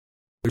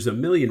There's a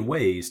million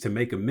ways to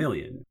make a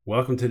million.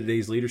 Welcome to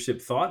today's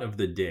Leadership Thought of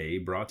the Day,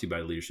 brought to you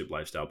by Leadership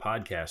Lifestyle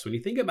Podcast. When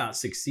you think about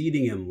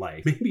succeeding in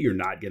life, maybe you're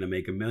not going to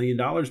make $1 million,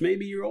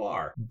 maybe you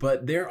are,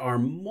 but there are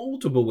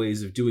multiple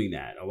ways of doing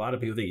that. A lot of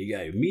people think you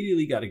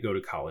immediately got to go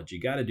to college, you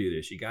got to do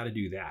this, you got to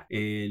do that.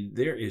 And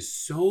there is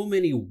so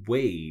many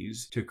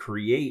ways to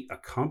create a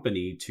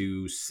company,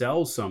 to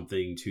sell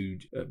something, to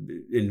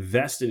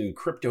invest in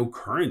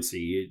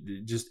cryptocurrency.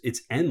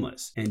 It's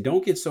endless. And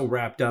don't get so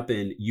wrapped up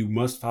in you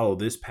must follow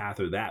this path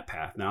or that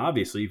path. Now,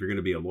 obviously, if you're going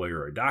to be a lawyer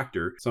or a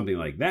doctor, something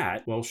like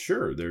that, well,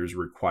 sure, there's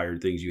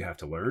required things you have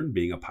to learn,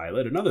 being a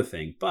pilot, another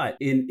thing. But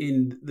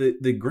in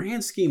the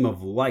grand scheme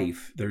of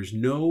life, there's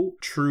no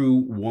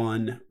true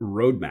one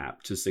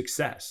roadmap to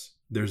success.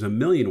 There's a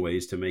million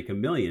ways to make $1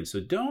 million.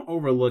 So don't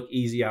overlook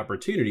easy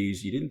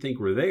opportunities you didn't think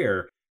were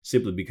there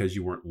simply because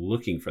you weren't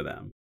looking for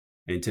them.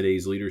 And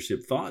today's leadership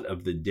thought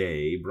of the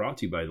day, brought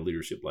to you by the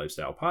Leadership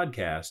Lifestyle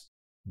Podcast: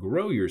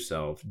 grow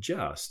yourself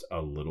just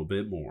a little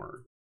bit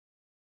more.